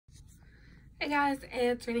Hey guys,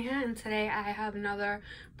 it's Renee here, and today I have another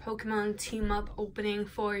Pokemon team up opening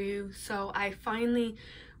for you. So I finally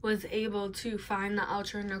was able to find the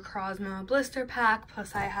Ultra Necrozma blister pack,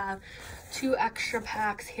 plus I have 2 extra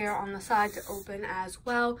packs here on the side to open as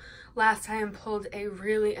well. Last time pulled a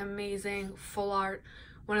really amazing full art,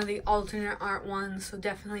 one of the alternate art ones, so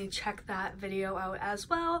definitely check that video out as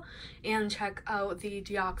well, and check out the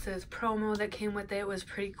Deoxys promo that came with it. It was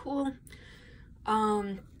pretty cool.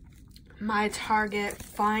 My Target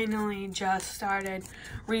finally just started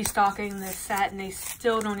restocking this set, and they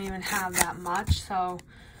still don't even have that much. So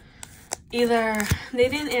either they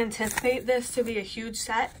didn't anticipate this to be a huge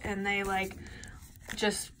set and they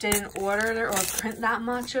just didn't order or print that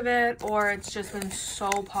much of it, or it's just been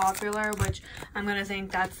so popular, which I'm gonna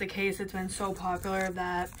think that's the case. It's been so popular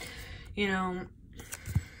that, you know,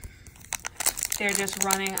 they're just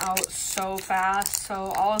running out so fast. So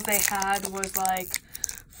all they had was like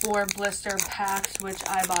 4 blister packs, which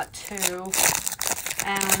I bought 2,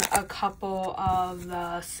 and a couple of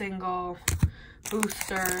the single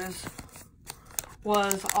boosters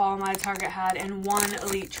was all my Target had, and 1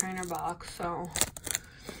 Elite Trainer box. So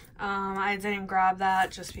I didn't grab that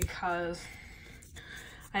just because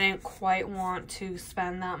I didn't quite want to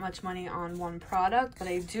spend that much money on one product, but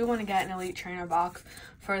I do want to get an Elite Trainer box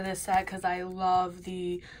for this set because I love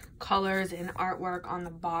the colors and artwork on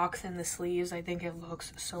the box and the sleeves. I think it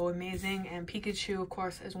looks so amazing, and Pikachu, of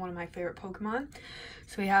course, is one of my favorite Pokemon.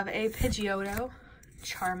 So we have a Pidgeotto,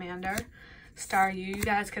 Charmander, Staryu. You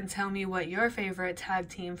guys can tell me what your favorite tag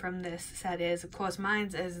team from this set is. Of course,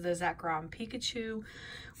 mine is the Zekrom Pikachu.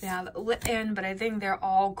 We have Litten, but I think they're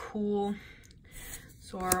all cool.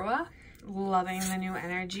 Zorua, loving the new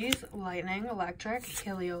energies. Lightning, Electric,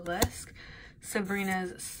 Heliolisk,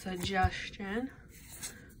 Sabrina's Suggestion,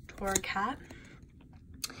 Torcat,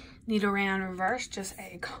 Nidoran Reverse, just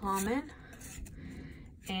a common,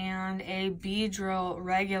 and a Beedrill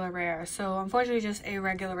regular rare. So unfortunately just a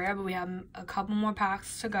regular rare, but we have a couple more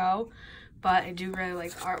packs to go, but I do really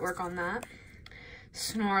like the artwork on that.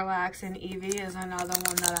 Snorlax and Eevee is another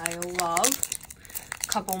one that I love. A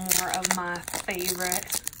couple more of my favorite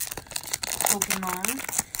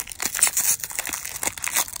Pokemon.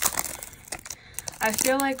 I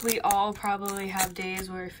feel like we all probably have days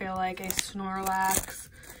where we feel like a Snorlax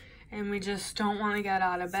and we just don't want to get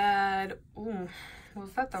out of bed. Ooh,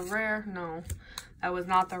 was that the rare? No, that was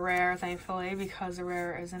not the rare, thankfully, because the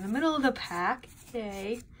rare is in the middle of the pack.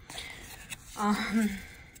 Yay.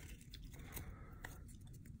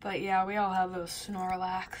 But yeah, we all have those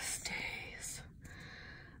Snorlax days.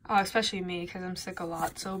 Oh, especially me, because I'm sick a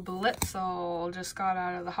lot. So Blitzel just got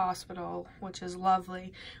out of the hospital, which is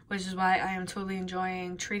lovely, which is why I am totally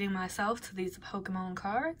enjoying treating myself to these Pokemon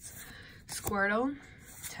cards. Squirtle,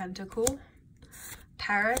 Tentacool,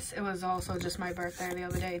 Paris. It was also just my birthday the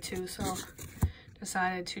other day too, so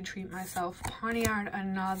decided to treat myself. Pawniard,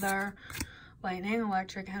 another Lightning,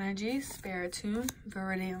 Electric Energy, Spiritomb,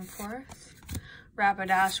 Viridian Forest.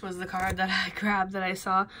 Rapidash was the card that I grabbed that I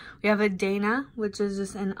saw. We have a Dana, which is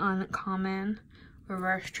just an uncommon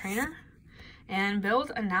reverse trainer. And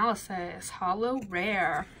Build Analysis, Holo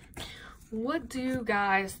Rare. What do you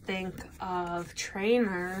guys think of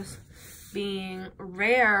trainers being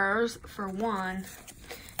rares for one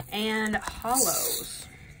and holos?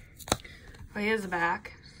 Oh, here's the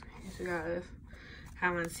back. If you guys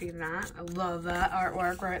haven't seen that. I love that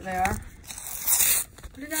artwork right there.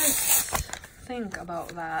 What do you guys think about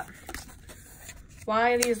that?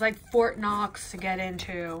 Why are these like Fort Knox to get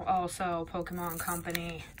into? Also, Pokemon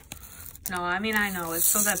Company. No, I mean, I know it's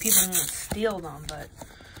so that people won't steal them, but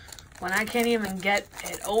when I can't even get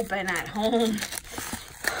it open at home,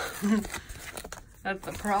 that's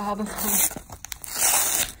the problem.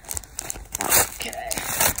 Okay.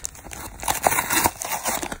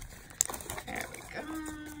 There we go.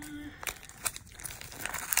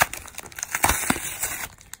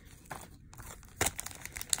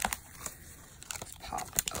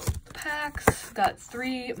 Got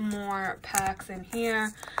 3 more packs in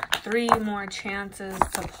here, 3 more chances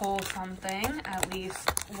to pull something. At least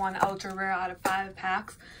 1 ultra rare out of 5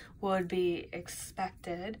 packs would be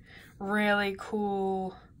expected. Really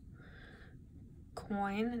cool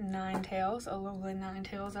coin, Ninetales, a lovely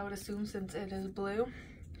Ninetales I would assume since it is blue.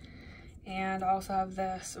 And also have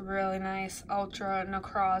this really nice Ultra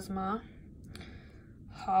Necrozma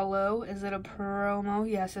Holo. Is it a promo?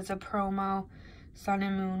 Yes, it's a promo. Sun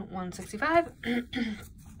and Moon 165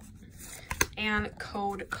 and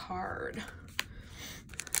code card.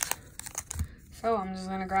 So I'm just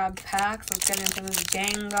gonna grab packs. Let's get into this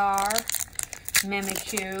Gengar,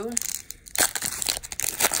 Mimikyu,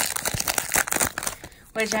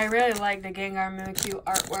 which I really like the Gengar Mimikyu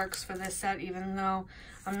artworks for this set, even though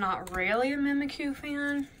I'm not really a Mimikyu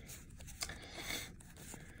fan.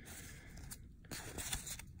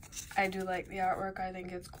 I do like the artwork. I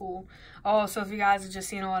think it's cool. Oh, so if you guys have just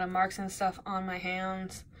seen a lot of marks and stuff on my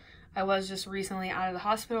hands, I was just recently out of the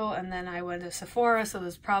hospital, and then I went to Sephora, so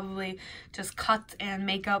there's probably just cuts and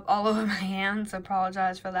makeup all over my hands. I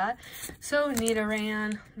apologize for that. So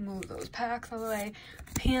Nidoran, move those packs out of the way.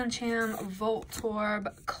 Pancham,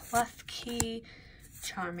 Voltorb, Klefki,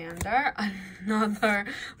 Charmander, another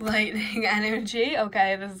lightning energy.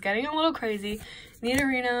 Okay, this is getting a little crazy.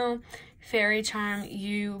 Nidorino, Fairy Charm,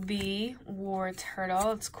 UB, War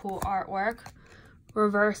Turtle. It's cool artwork.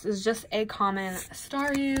 Reverse is just a common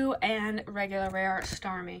Staryu and regular rare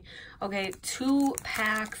Starmie. Okay, 2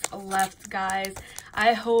 packs left, guys.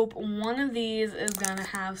 I hope one of these is gonna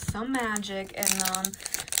have some magic in them,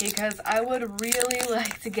 because I would really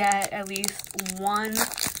like to get at least one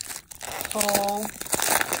pull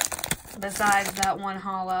besides that one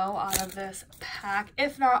holo out of this pack.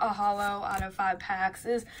 If not a holo out of 5 packs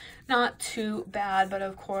is not too bad, but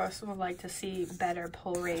of course would like to see better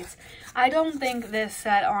pull rates. I don't think this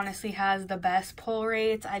set honestly has the best pull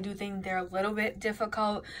rates. I do think they're a little bit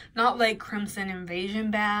difficult. Not like Crimson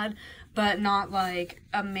Invasion bad, but not like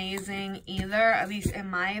amazing either, at least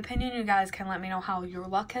in my opinion. You guys can let me know how your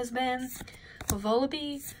luck has been.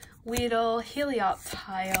 Volibee, Weedle,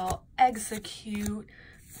 Helioptile, Execute,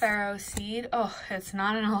 Pharaoh Seed. Oh, it's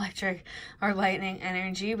not an electric or lightning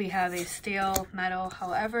energy. We have a steel, metal,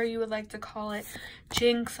 however you would like to call it.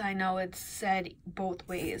 Jinx, I know it's said both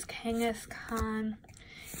ways. Kangaskhan,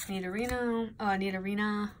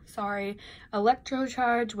 Nidorina, sorry.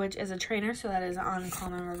 Electrocharge, which is a trainer, so that is an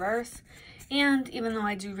uncommon reverse. And even though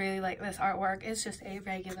I do really like this artwork, it's just a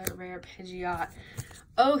regular rare Pidgeot.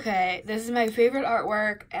 Okay, this is my favorite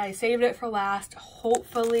artwork. I saved it for last.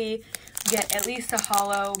 Hopefully get at least a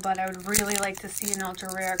holo, but I would really like to see an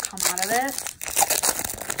ultra rare come out of this.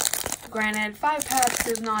 Granted, 5 packs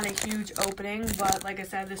is not a huge opening, but like I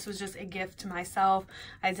said, this was just a gift to myself.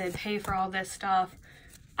 I did pay for all this stuff.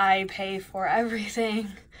 I pay for everything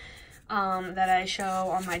that I show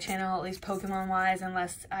on my channel, at least Pokemon wise,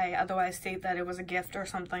 unless I otherwise state that it was a gift or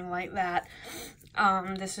something like that.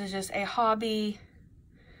 This is just a hobby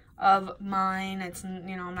of mine. It's,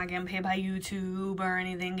 you know, I'm not getting paid by YouTube or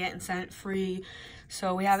anything, getting sent free.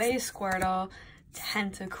 So we have a Squirtle,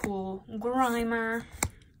 Tentacool, Grimer,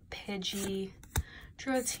 Pidgey,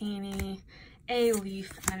 Dratini, a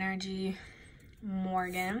Leaf Energy,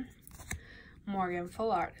 Morgan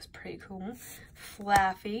full art is pretty cool,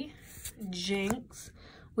 Flaffy, Jinx.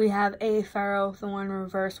 We have a Ferrothorn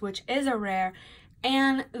reverse, which is a rare,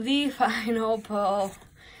 and the final pull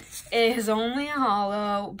is only a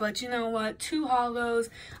holo, but you know what, 2 holos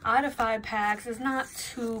out of 5 packs is not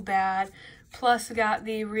too bad. Plus we got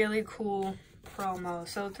the really cool promo.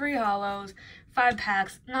 So 3 holos, 5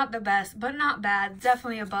 packs, not the best, but not bad.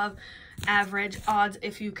 Definitely above average odds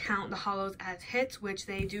if you count the holos as hits, which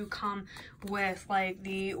they do come with like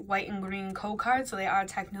the white and green code cards, so they are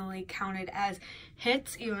technically counted as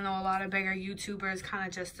hits, even though a lot of bigger YouTubers kind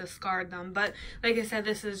of just discard them. But like I said,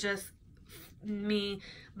 this is just me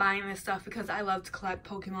buying this stuff because I love to collect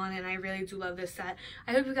Pokemon, and I really do love this set.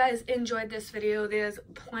 I hope you guys enjoyed this video. There's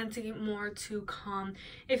plenty more to come.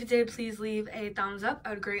 If you did, please leave a thumbs up.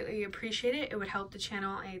 I would greatly appreciate it. It would help the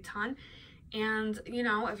channel a ton. And you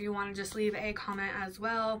know, if you want to just leave a comment as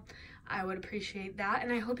well, I would appreciate that.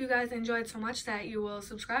 And I hope you guys enjoyed so much that you will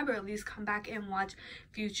subscribe, or at least come back and watch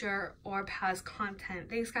future or past content.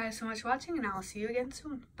 Thanks guys so much for watching, and I'll see you again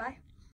soon. Bye.